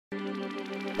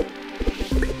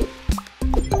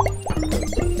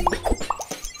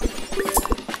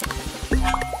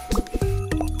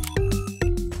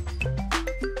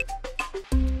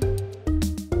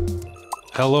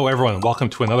Hello, everyone, and welcome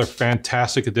to another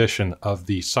fantastic edition of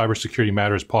the Cybersecurity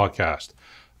Matters podcast.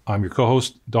 I'm your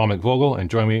co-host, Dominic Vogel, and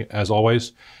joining me, as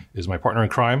always, is my partner in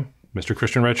crime, Mr.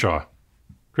 Christian Redshaw.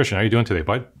 Christian, how are you doing today,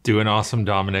 bud? Doing awesome,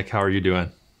 Dominic. How are you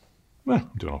doing? Well, I'm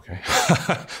doing okay.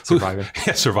 Surviving.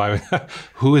 Yeah, surviving.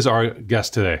 Who is our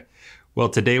guest today? Well,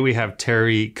 today we have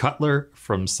Terry Cutler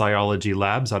from Cyology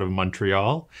Labs out of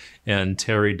Montreal. And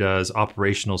Terry does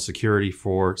operational security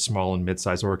for small and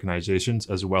mid-sized organizations,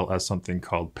 as well as something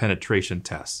called penetration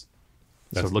tests.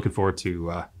 So looking forward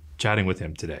to chatting with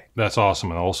him today. That's awesome.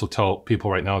 And I'll also tell people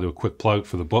right now, do a quick plug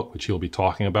for the book, which he'll be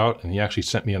talking about. And he actually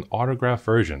sent me an autographed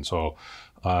version. So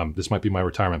this might be my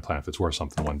retirement plan if it's worth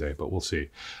something one day, but we'll see.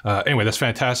 Anyway, that's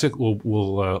fantastic.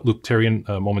 We'll loop Terry in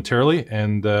momentarily,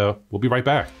 and we'll be right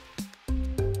back.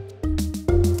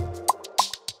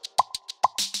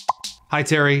 Hi,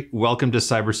 Terry. Welcome to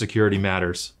Cybersecurity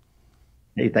Matters.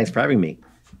 Hey, thanks for having me.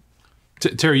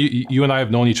 Terry, you and I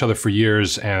have known each other for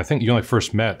years, and I think you and I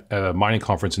first met at a mining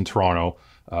conference in Toronto,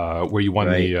 where you won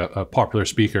the Popular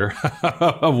Speaker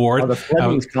Award. Oh, the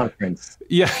Fleming's Conference.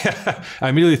 Yeah, I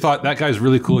immediately thought, that guy's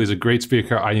really cool. He's a great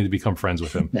speaker. I need to become friends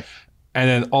with him. And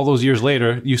then all those years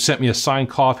later, you sent me a signed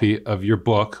copy of your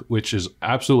book, which is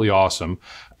absolutely awesome.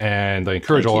 And I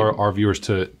encourage all our viewers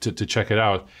to check it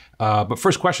out. But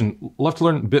first question, love to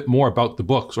learn a bit more about the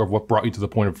book, sort of what brought you to the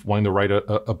point of wanting to write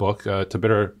a book to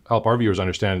better help our viewers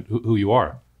understand who you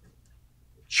are.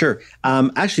 Sure.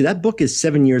 Actually, that book is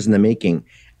 7 years in the making.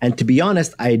 And to be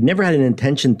honest, I had never had an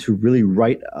intention to really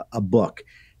write a book,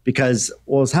 because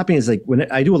what was happening is, like, when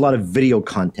I do a lot of video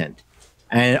content,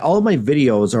 and all of my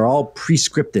videos are all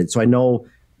pre-scripted. So I know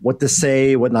what to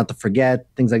say, what not to forget,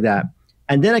 things like that.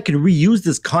 And then I can reuse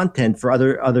this content for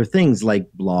other things like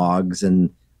blogs and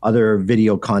other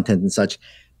video content and such.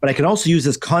 But I can also use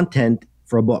this content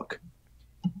for a book.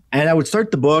 And I would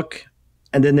start the book,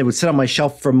 and then they would sit on my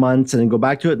shelf for months, and then go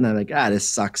back to it. And I'm like, this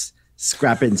sucks.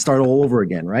 Scrap it and start all over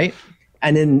again, right?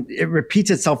 And then it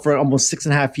repeats itself for almost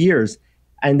 6.5 years.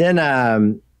 And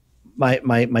then my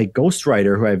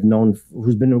ghostwriter, who I've known,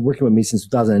 who's been working with me since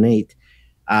 2008,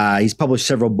 he's published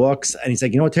several books, and he's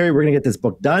like, you know what, Terry, we're gonna get this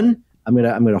book done. I'm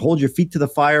gonna hold your feet to the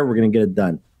fire. We're gonna get it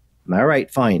done. I'm all right,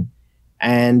 fine.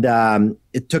 And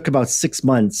it took about 6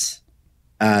 months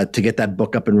to get that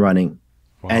book up and running.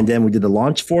 Wow. And then we did the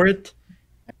launch for it,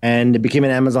 and it became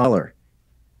an Amazon seller.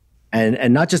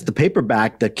 And not just the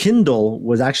paperback, the Kindle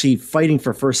was actually fighting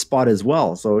for first spot as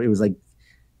well. So it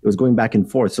was going back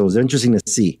and forth. So it was interesting to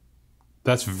see.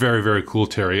 That's very, very cool,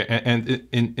 Terry. And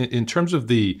in terms of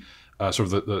the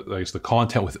sort of the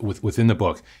content within the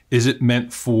book, is it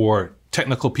meant for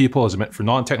technical people? Is it meant for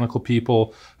non-technical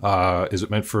people? Is it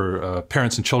meant for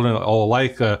parents and children all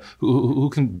alike? Who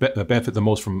can benefit the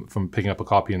most from picking up a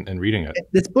copy and reading it?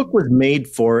 This book was made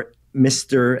for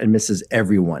Mr. and Mrs.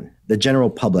 Everyone, the general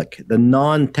public, the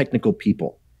non-technical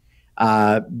people.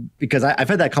 Because I've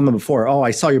had that comment before. Oh,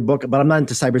 I saw your book, but I'm not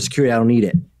into cybersecurity. I don't need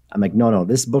it. I'm like, no,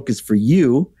 this book is for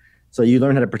you, so you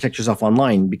learn how to protect yourself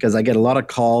online. Because I get a lot of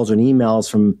calls and emails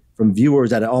from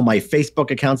viewers that, oh, my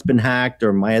Facebook account's been hacked,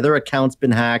 or my other account's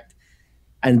been hacked,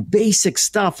 and basic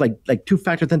stuff like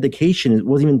two-factor authentication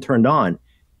wasn't even turned on. And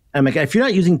I'm like, if you're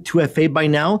not using 2FA by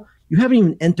now, you haven't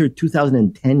even entered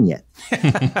 2010 yet.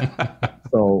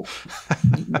 So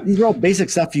these are all basic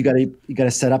stuff you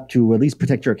gotta set up to at least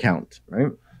protect your account,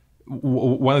 right?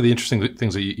 One of the interesting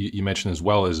things that you mentioned as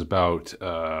well is about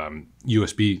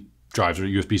USB drives, or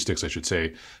USB sticks, I should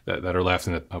say, that are left,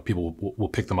 and that people will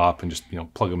pick them up and just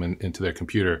plug them into their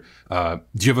computer. Do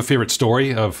you have a favorite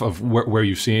story of where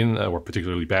you've seen, or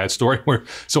particularly bad story, where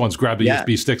someone's grabbed a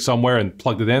USB stick somewhere and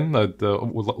plugged it in? Would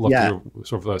love to hear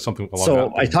sort of something along that.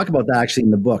 So I talk about that actually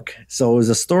in the book. So it was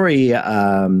a story.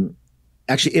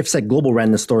 Actually, IFSEC Global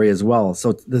ran the story as well.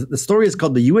 So the story is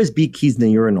called "The USB Keys in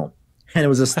the Urinal," and it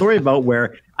was a story about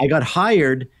where I got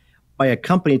hired by a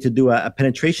company to do a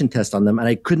penetration test on them, and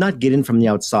I could not get in from the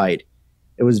outside.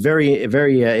 It was very,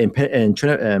 very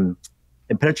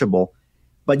impenetrable.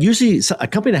 But usually a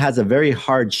company that has a very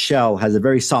hard shell has a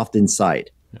very soft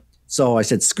inside. Yeah. So I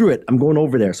said, screw it, I'm going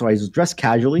over there. So I was dressed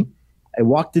casually. I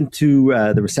walked into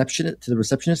the receptionist,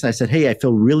 and I said, hey, I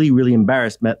feel really, really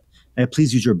embarrassed. May I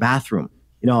please use your bathroom?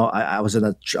 I was on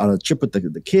a trip with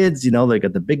the kids, they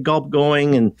got the big gulp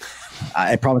going, and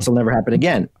I promise it'll never happen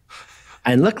again.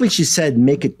 And luckily she said,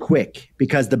 make it quick,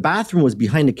 because the bathroom was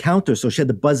behind the counter. So she had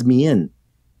to buzz me in.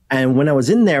 And when I was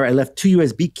in there, I left 2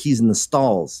 USB keys in the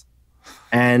stalls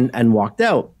and walked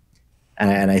out.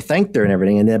 And I thanked her and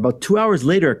everything. And then about 2 hours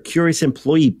later, a curious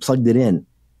employee plugged it in.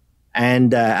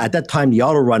 And at that time, the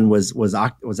auto run was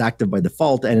active by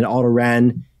default, and it auto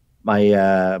ran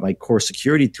my core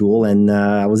security tool, and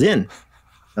I was in.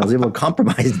 I was able to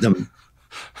compromise them.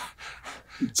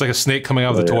 It's like a snake coming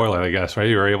out of the toilet, I guess, right?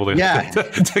 You were able to,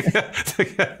 to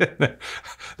get in there.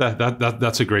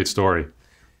 That's a great story.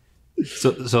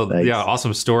 So yeah,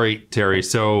 awesome story, Terry.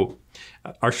 So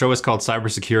our show is called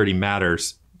Cybersecurity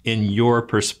Matters. In your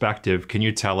perspective, can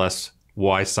you tell us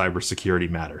why cybersecurity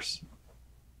matters?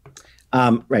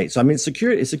 Right. So I mean,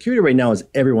 security right now is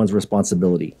everyone's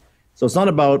responsibility. So it's not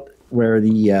about where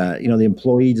the the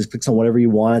employee just clicks on whatever he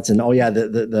wants and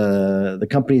the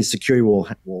company's security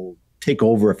will take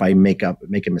over if I make a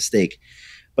mistake.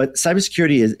 But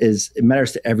cybersecurity it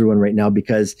matters to everyone right now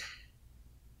because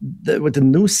with the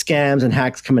new scams and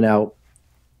hacks coming out,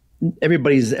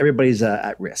 everybody's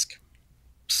at risk.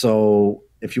 So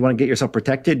if you want to get yourself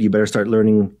protected, you better start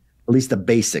learning at least the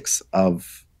basics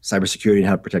of cybersecurity and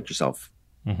how to protect yourself.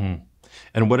 Mm-hmm.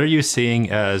 And what are you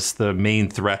seeing as the main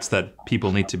threats that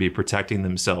people need to be protecting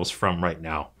themselves from right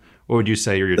now? What would you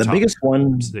say are your the top, biggest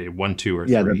one? Say 1, 2, or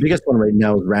 3? Yeah, the biggest one right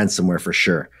now is ransomware for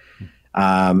sure.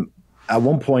 At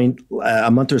one point,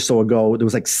 a month or so ago, there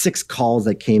was like 6 calls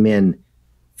that came in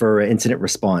for incident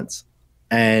response.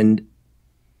 And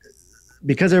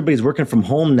because everybody's working from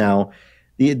home now,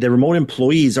 the remote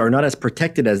employees are not as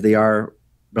protected as they are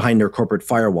behind their corporate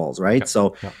firewalls, right?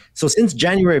 So since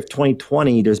January of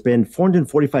 2020, there's been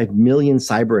 445 million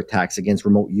cyber attacks against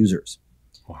remote users.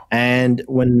 Wow. And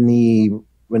when the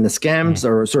scams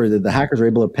the hackers are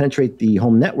able to penetrate the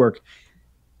home network,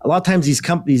 a lot of times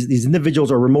these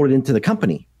individuals are remoted into the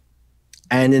company,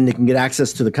 and then they can get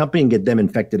access to the company and get them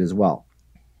infected as well.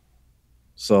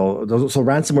 So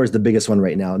ransomware is the biggest one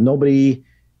right now. Nobody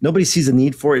sees a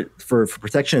need for it for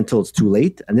protection until it's too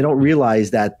late, and they don't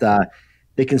realize that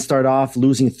they can start off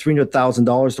losing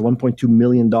 $300,000 to $1.2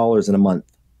 million in a month.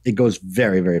 It goes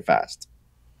very, very fast.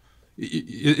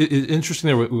 It's interesting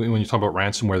there when you talk about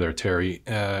ransomware there, Terry,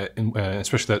 and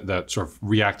especially that sort of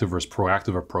reactive versus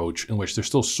proactive approach, in which there's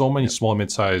still so many small and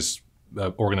mid-sized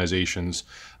organizations,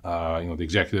 the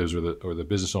executives or the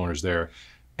business owners there.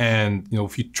 And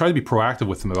if you try to be proactive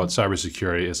with them about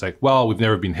cybersecurity, it's like, well, we've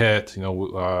never been hit.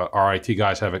 Our IT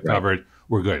guys have it covered.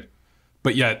 We're good.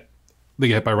 But yet they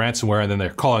get hit by ransomware, and then they're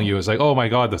calling you. It's like, oh my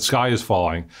God, the sky is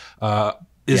falling.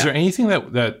 Is there anything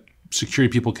that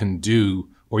security people can do,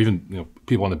 or even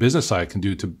people on the business side can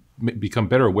do to become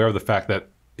better aware of the fact that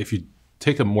if you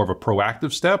take a more of a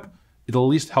proactive step, it'll at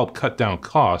least help cut down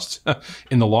costs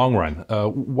in the long run?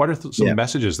 What are some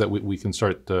messages that we can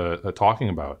start talking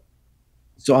about?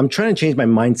 So I'm trying to change my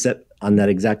mindset on that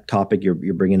exact topic you're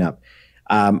bringing up.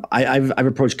 I've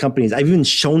approached companies. I've even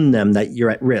shown them that you're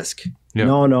at risk. Yeah.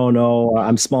 No,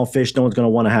 I'm small fish. No one's going to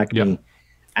want to hack me.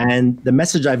 And the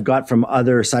message I've got from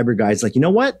other cyber guys, like, you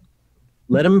know what?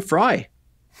 Let them fry.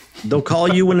 They'll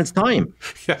call you when it's time.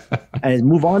 And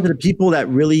move on to the people that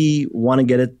really want to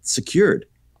get it secured.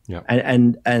 Yeah.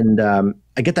 And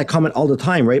I get that comment all the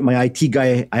time, right? My IT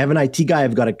guy, I have an IT guy,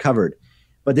 I've got it covered.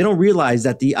 But they don't realize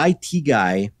that the IT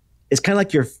guy is kind of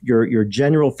like your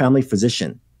general family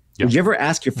physician. Yep. Would you ever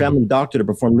ask your family doctor to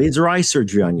perform laser eye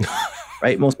surgery on you?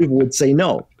 Right? Most people would say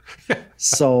no.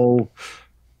 So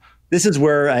this is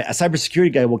where a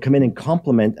cybersecurity guy will come in and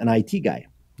complement an IT guy.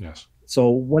 Yes. So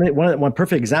one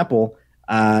perfect example,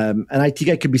 an IT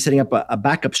guy could be setting up a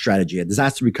backup strategy, a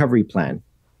disaster recovery plan,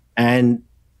 and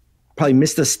probably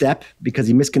missed a step because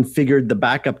he misconfigured the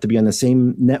backup to be on the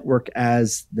same network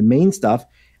as the main stuff.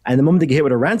 And the moment they get hit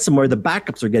with a ransomware, the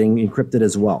backups are getting encrypted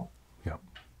as well. Yeah.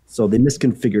 So they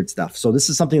misconfigured stuff. So this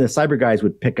is something that cyber guys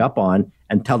would pick up on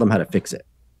and tell them how to fix it.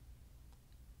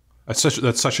 That's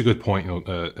such a good point,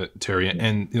 Terry.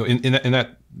 And in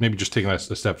that, maybe just taking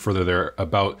that a step further there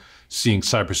about seeing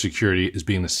cybersecurity as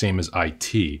being the same as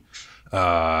IT.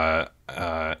 And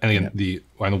again,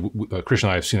 I know Christian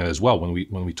and I have seen it as well when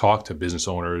we talk to business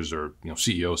owners or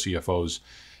CEOs, CFOs.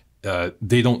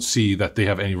 They don't see that they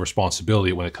have any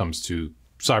responsibility when it comes to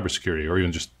cybersecurity or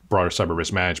even just broader cyber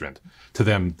risk management. To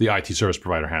them, the IT service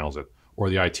provider handles it, or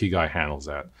the IT guy handles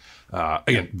that.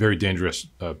 Again, very dangerous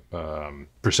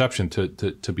perception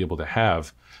to be able to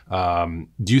have.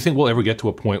 Do you think we'll ever get to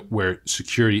a point where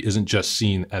security isn't just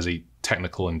seen as a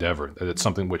technical endeavor, that it's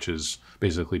something which is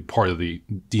basically part of the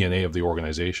DNA of the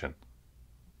organization?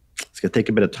 It's going to take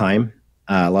a bit of time,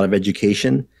 a lot of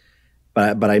education,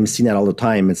 but I'm seeing that all the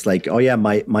time. It's like, oh yeah,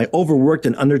 my overworked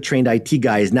and undertrained IT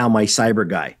guy is now my cyber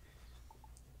guy.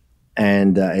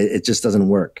 And it just doesn't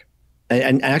work.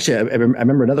 And actually, I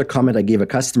remember another comment I gave a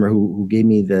customer who gave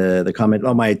me the comment,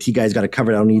 oh, my IT guy's got it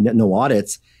covered. I don't need no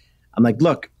audits. I'm like,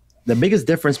 look, the biggest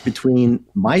difference between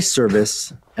my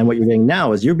service and what you're getting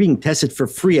now is you're being tested for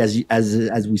free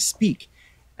as we speak.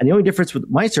 And the only difference with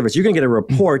my service, you're going to get a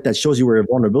report that shows you where your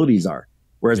vulnerabilities are.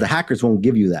 whereas the hackers won't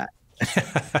give you that.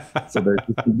 So they're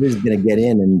just going to get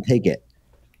in and take it.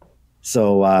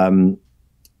 So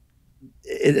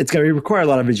it's going to require a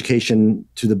lot of education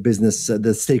to the business, the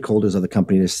stakeholders of the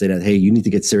company, to say that, hey, you need to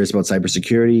get serious about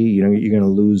cybersecurity. You know, you're going to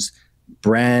lose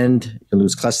brand, you're going to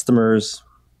lose customers,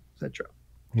 etc.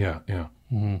 Yeah.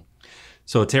 Mm-hmm.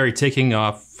 So Terry, taking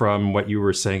off from what you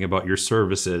were saying about your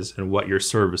services and what your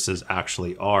services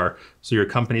actually are. So your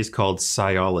company is called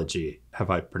Cyology. Have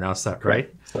I pronounced that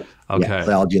right? Okay. Yeah,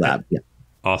 Cyology Labs. Yeah.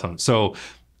 Awesome. So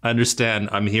I understand,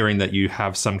 I'm hearing that you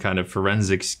have some kind of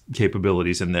forensics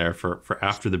capabilities in there for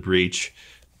after the breach.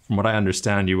 From what I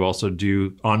understand, you also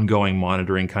do ongoing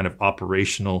monitoring, kind of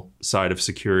operational side of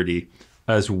security,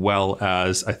 as well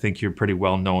as I think you're pretty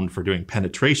well known for doing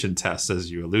penetration tests,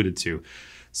 as you alluded to.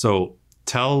 So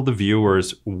tell the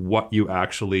viewers what you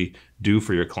actually do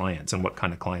for your clients and what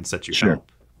kind of clients that you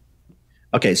help.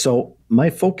 Okay, so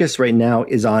my focus right now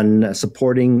is on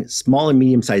supporting small and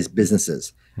medium-sized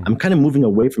businesses. I'm kind of moving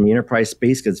away from the enterprise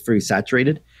space because it's very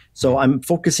saturated. So I'm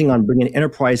focusing on bringing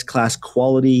enterprise class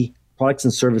quality products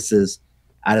and services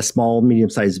at a small,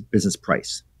 medium-sized business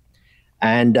price.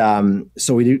 And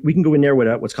so we can go in there with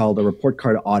what's called a report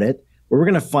card audit, where we're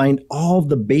going to find all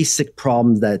the basic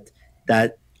problems that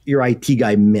your IT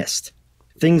guy missed.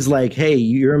 Things like, hey,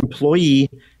 your employee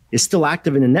is still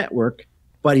active in the network,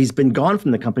 but he's been gone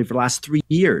from the company for the last 3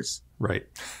 years. Right.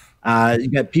 You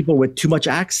got people with too much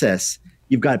access.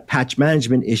 You've got patch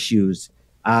management issues.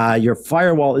 Your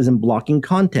firewall isn't blocking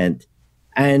content.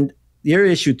 And the other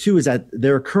issue too is that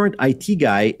their current IT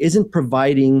guy isn't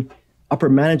providing upper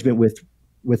management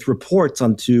with reports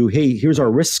onto, hey, here's our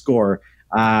risk score.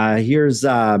 Here's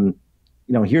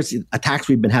here's attacks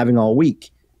we've been having all week.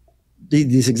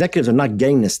 These executives are not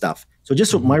getting this stuff. So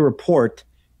just so my report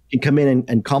can come in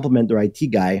and complement their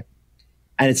IT guy,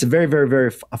 and it's very, very,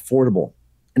 very affordable.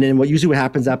 And then what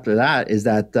happens after that is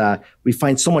that we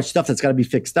find so much stuff that's got to be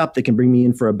fixed up. They can bring me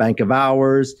in for a bank of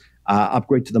hours,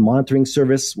 upgrade to the monitoring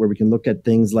service where we can look at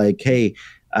things like, hey,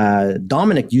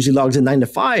 Dominic usually logs in 9 to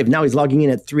 5. Now he's logging in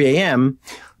at 3 a.m.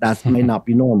 That may not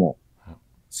be normal.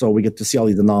 So we get to see all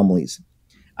these anomalies.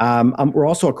 We're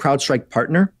also a CrowdStrike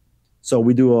partner. So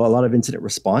we do a lot of incident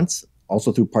response,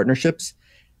 also through partnerships.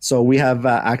 So we have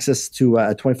access to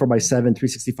a 24/7,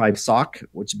 365 SOC,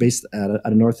 which is based out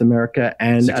of North America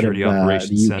and Security out of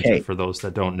Operations the UK. Center, for those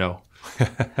that don't know.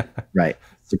 Right.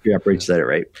 Security Operations Center,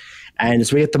 right. And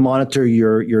so we have to monitor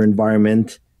your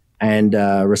environment and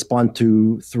respond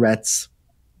to threats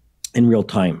in real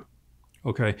time.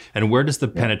 Okay. And where does the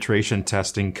penetration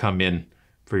testing come in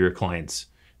for your clients?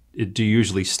 Do you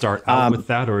usually start out with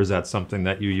that, or is that something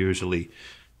that you usually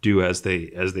do as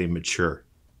they mature?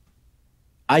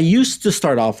 I used to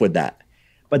start off with that,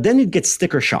 but then you'd get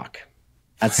sticker shock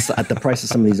at the price of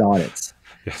some of these audits.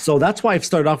 Yeah. So that's why I've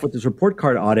started off with this report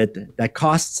card audit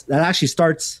that actually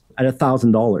starts at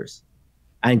 $1,000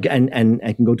 and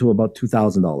can go to about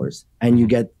 $2,000, and you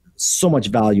get so much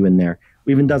value in there.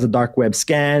 We even does a dark web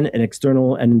scan, an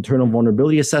external and internal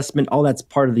vulnerability assessment. All that's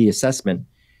part of the assessment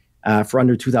for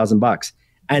under $2,000.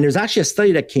 And there's actually a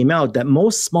study that came out that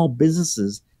most small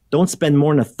businesses don't spend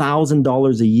more than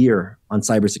 $1,000 a year on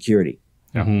cybersecurity.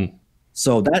 Mm-hmm.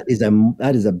 So that is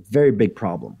a very big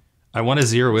problem. I want to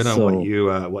zero in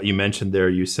on what you mentioned there.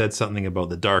 You said something about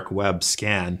the dark web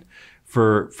scan.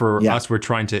 For us, we're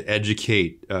trying to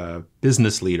educate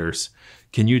business leaders.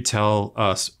 Can you tell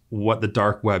us what the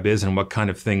dark web is and what kind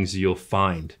of things you'll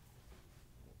find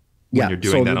when you're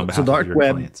doing that on behalf of your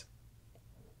clients?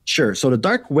 Sure. So the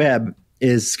dark web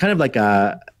is kind of like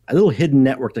a little hidden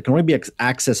network that can only be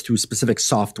accessed through specific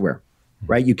software,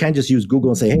 right? You can't just use Google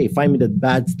and say, hey, find me the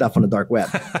bad stuff on the dark web.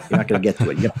 You're not going to get to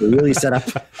it. You have to really set up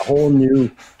a whole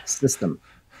new system.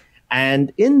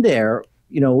 And in there,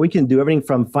 we can do everything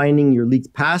from finding your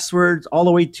leaked passwords all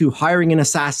the way to hiring an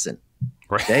assassin.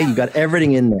 Right. Okay, you got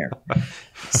everything in there.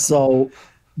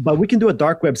 But we can do a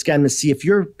dark web scan to see if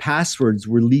your passwords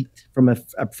were leaked from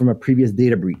a previous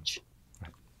data breach.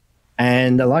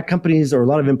 And a lot of companies or a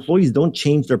lot of employees don't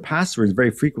change their passwords very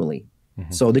frequently.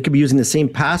 Mm-hmm. So they could be using the same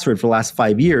password for the last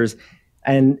 5 years.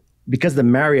 And because the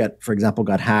Marriott, for example,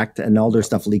 got hacked and all their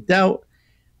stuff leaked out,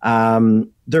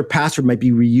 their password might be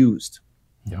reused.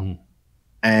 Yeah.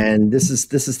 And this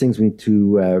is things we need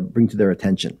to bring to their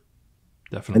attention.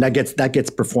 Definitely. And that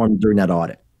gets performed during that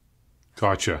audit.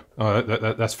 Gotcha.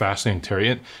 That's fascinating, Terry.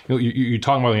 And you're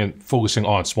talking about focusing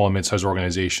on small and mid-sized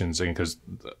organizations, because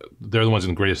they're the ones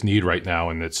in the greatest need right now,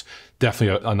 and it's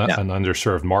definitely an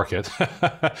underserved market,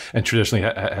 and traditionally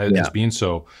has been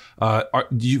so.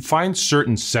 Do you find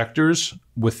certain sectors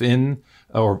within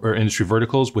or industry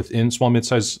verticals within small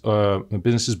mid-sized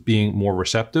businesses being more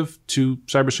receptive to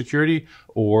cybersecurity,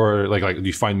 or like do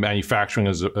you find manufacturing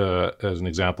as an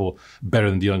example better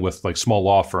than dealing with like small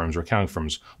law firms or accounting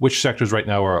firms? Which sectors right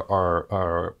now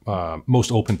are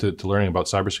most open to learning about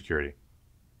cybersecurity?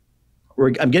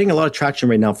 I'm getting a lot of traction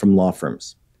right now from law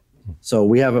firms. So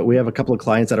we have a couple of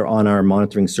clients that are on our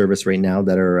monitoring service right now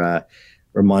that are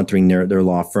we're monitoring their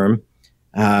law firm.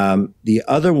 The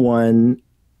other one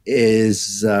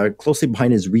is closely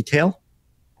behind is retail.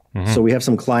 Mm-hmm. So we have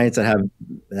some clients that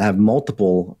have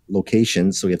multiple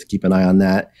locations, so we have to keep an eye on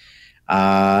that.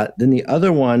 Then the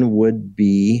other one would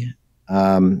be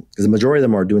because the majority of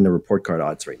them are doing the report card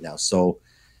audits right now. So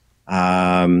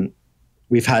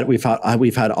we've had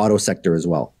auto sector as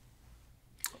well.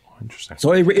 Interesting.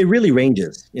 So it really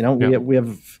ranges. You know, yeah.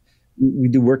 we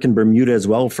do work in Bermuda as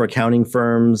well for accounting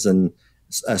firms and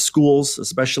schools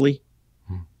especially.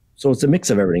 So it's a mix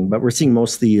of everything, but we're seeing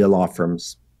mostly law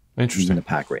firms in the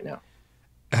pack right now.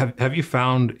 Have you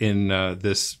found in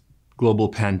this global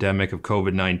pandemic of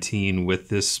COVID-19 with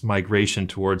this migration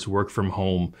towards work from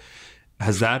home,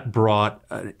 has that brought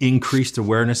increased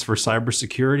awareness for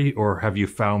cybersecurity, or have you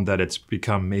found that it's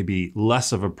become maybe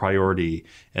less of a priority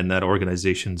and that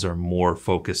organizations are more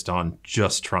focused on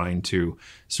just trying to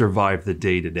survive the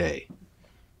day-to-day?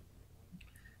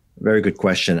 Very good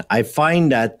question. I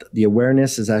find that the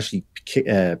awareness is actually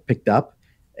picked up.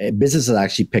 Business has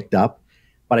actually picked up,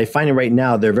 but I find it right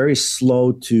now they're very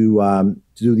slow to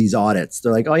do these audits.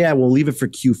 They're like, "Oh yeah, we'll leave it for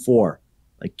Q4."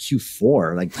 Like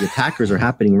Q4, like the attackers are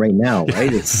happening right now,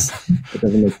 right? It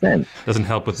doesn't make sense. Doesn't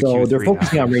help with the Q3. So they're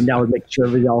focusing on right now is making sure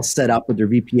everything's all set up with their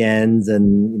VPNs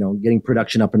and getting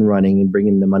production up and running and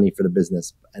bringing the money for the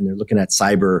business. And they're looking at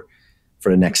cyber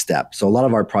for the next step. So a lot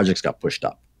of our projects got pushed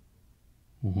up.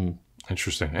 Mm-hmm.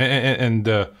 Interesting. And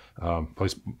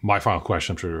my final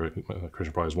question, I'm sure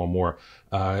Christian probably has one more.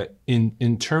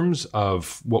 In terms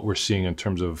of what we're seeing in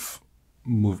terms of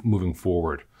moving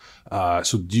forward,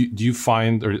 so do you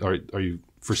find, or are you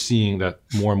foreseeing that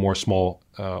more and more small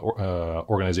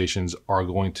organizations are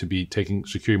going to be taking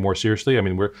security more seriously? I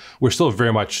mean, we're still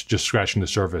very much just scratching the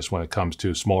surface when it comes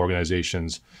to small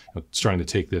organizations starting to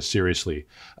take this seriously.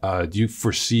 Do you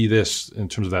foresee this in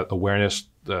terms of that awareness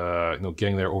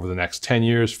getting there over the next 10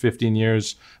 years, 15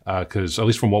 years? Because at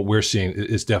least from what we're seeing,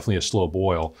 it's definitely a slow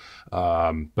boil.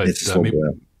 But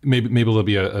maybe there'll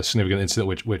be a significant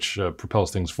incident which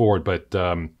propels things forward. But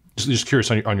just curious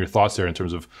on your thoughts there in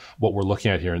terms of what we're looking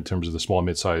at here in terms of the small and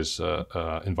mid-size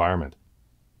environment.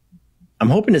 I'm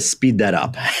hoping to speed that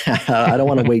up. I don't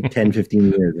want to wait 10,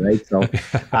 15 years,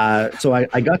 right? So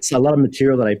I got a lot of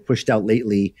material that I pushed out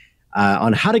lately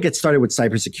on how to get started with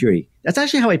cybersecurity. That's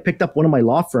actually how I picked up one of my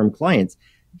law firm clients.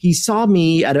 He saw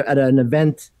me at an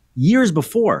event years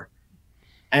before,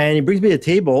 and he brings me to the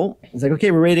table. He's like,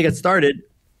 "Okay, we're ready to get started."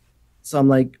 So I'm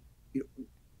like,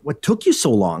 "What took you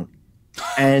so long?"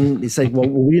 And he's like, "Well,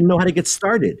 we didn't know how to get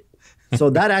started."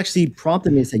 So that actually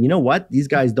prompted me to say, "You know what? These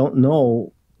guys don't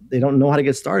know. They don't know how to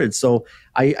get started." So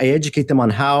I educate them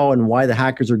on how and why the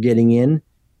hackers are getting in.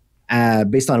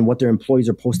 Based on what their employees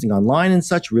are posting online and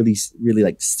such, really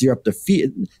like stir up the fear.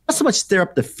 Not so much stir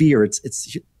up the fear, it's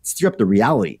stir up the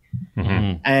reality.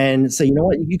 Mm-hmm. And so, you know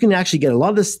what? You can actually get a lot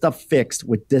of this stuff fixed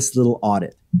with this little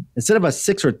audit. Instead of a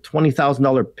 $6,000 or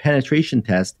 $20,000 penetration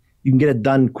test, you can get it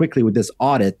done quickly with this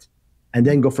audit and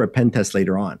then go for a pen test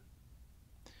later on.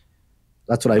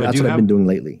 That's what I've been doing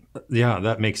lately. Yeah,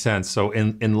 that makes sense. So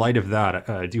in light of that,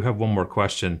 I do have one more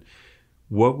question.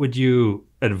 What would you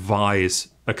advise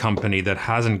a company that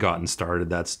hasn't gotten started,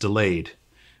 that's delayed?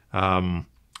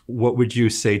 What would you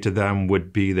say to them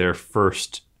would be their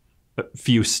first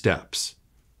few steps?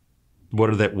 What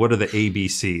are the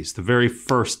ABCs, the very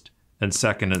first and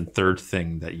second and third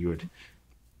thing that you would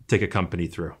take a company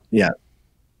through? Yeah,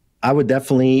 I would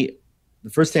definitely. The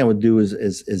first thing I would do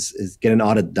is get an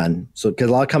audit done. So because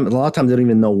a lot of times they don't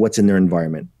even know what's in their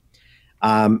environment,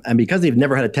 and because they've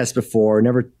never had a test before,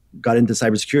 never got into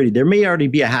cybersecurity, there may already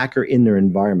be a hacker in their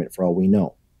environment for all we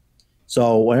know.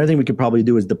 So another thing we could probably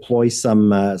do is deploy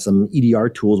some EDR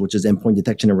tools, which is endpoint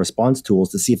detection and response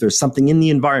tools, to see if there's something in the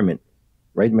environment,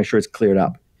 right? Make sure it's cleared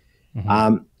up.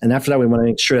 Mm-hmm. And after that, we want to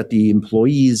make sure that the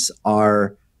employees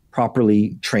are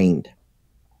properly trained,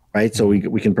 right? So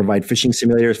we can provide phishing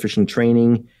simulators, phishing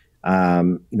training,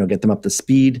 get them up to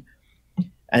speed.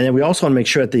 And then we also want to make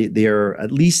sure that they are at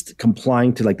least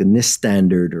complying to like the NIST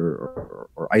standard or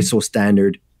ISO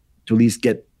standard to at least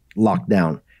get locked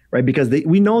down, right? Because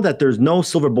we know that there's no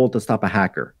silver bullet to stop a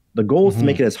hacker. The goal is to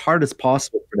make it as hard as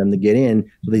possible for them to get in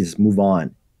so they just move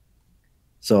on.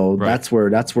 So right.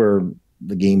 that's where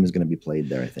the game is going to be played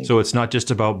there, I think. So it's not just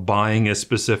about buying a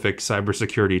specific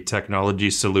cybersecurity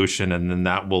technology solution and then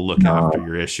that will look after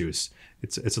your issues.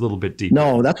 It's a little bit deeper.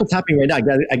 No, that's what's happening right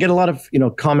now. I get a lot of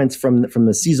comments from the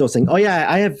CISO saying, "Oh yeah,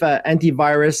 I have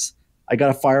antivirus, I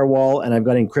got a firewall, and I've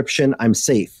got encryption. I'm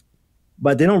safe."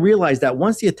 But they don't realize that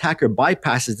once the attacker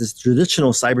bypasses this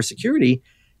traditional cybersecurity,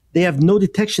 they have no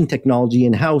detection technology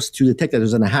in house to detect that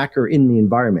there's a hacker in the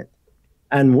environment,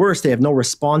 and worse, they have no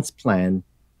response plan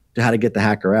to how to get the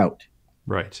hacker out.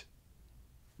 Right.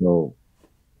 So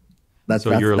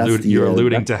you're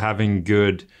alluding to having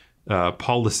good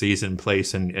policies in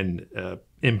place, and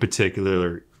in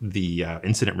particular, the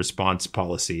incident response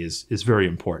policy is very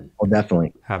important. Oh,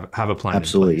 definitely. Have a plan.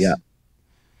 Absolutely, in place. yeah.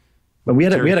 But we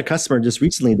had a customer just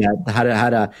recently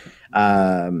that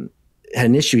had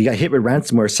an issue. He got hit with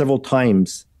ransomware several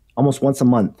times, almost once a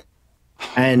month.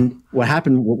 And what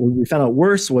happened, what we found out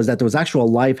worse was that there was actually a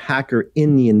live hacker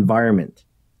in the environment.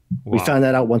 Wow. We found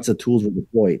that out once the tools were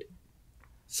deployed.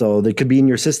 So they could be in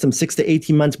your system 6 to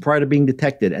 18 months prior to being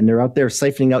detected, and they're out there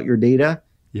siphoning out your data.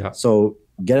 Yeah. So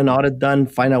get an audit done,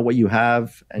 find out what you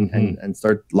have, and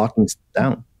start locking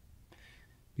down.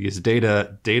 Because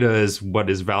data is what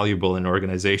is valuable in an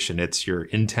organization. It's your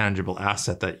intangible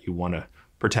asset that you want to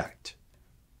protect.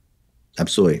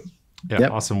 Absolutely. Yeah,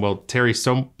 yep. Awesome. Well, Terry,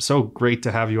 so great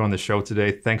to have you on the show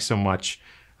today. Thanks so much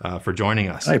for joining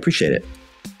us. I appreciate it.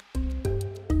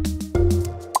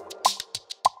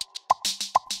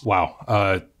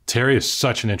 Wow. Terry is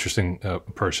such an interesting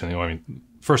person. I mean,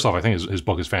 first off, I think his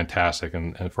book is fantastic.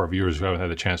 And for our viewers who haven't had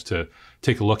the chance to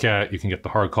take a look at it, you can get the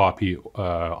hard copy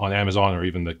on Amazon or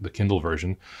even the Kindle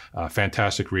version.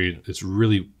 Fantastic read. It's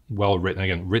really well written.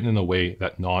 Again, written in a way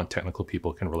that non-technical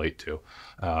people can relate to.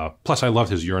 Plus, I loved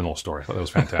his urinal story. I thought that was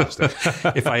fantastic.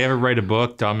 If I ever write a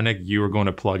book, Dominic, you are going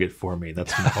to plug it for me.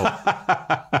 That's my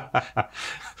hope.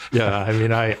 Yeah, I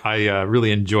mean, I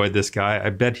really enjoyed this guy. I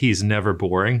bet he's never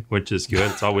boring, which is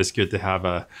good. It's always good to have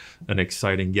an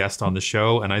exciting guest on the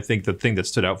show. And I think the thing that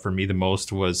stood out for me the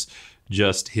most was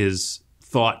just his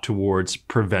thought towards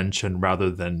prevention rather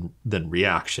than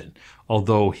reaction.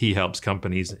 Although he helps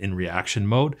companies in reaction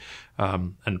mode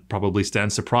and probably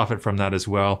stands to profit from that as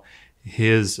well,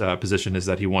 his position is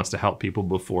that he wants to help people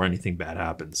before anything bad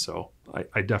happens. So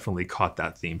I definitely caught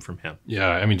that theme from him.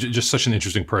 Yeah, I mean, just such an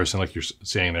interesting person, like you're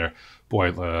saying there.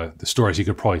 Boy, the stories he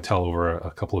could probably tell over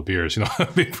a couple of beers,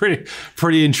 it'd be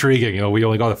pretty intriguing. We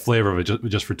only got a flavor of it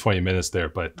just for 20 minutes there,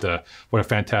 but what a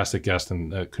fantastic guest,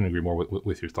 and couldn't agree more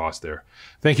with your thoughts there.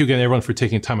 Thank you again, everyone, for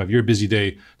taking time of your busy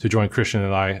day to join Christian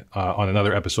and I on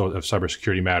another episode of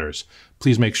Cybersecurity Matters.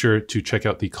 Please make sure to check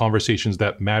out the Conversations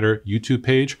That Matter YouTube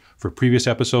page for previous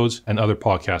episodes and other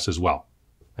podcasts as well.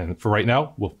 And for right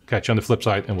now, we'll catch you on the flip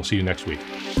side, and we'll see you next week.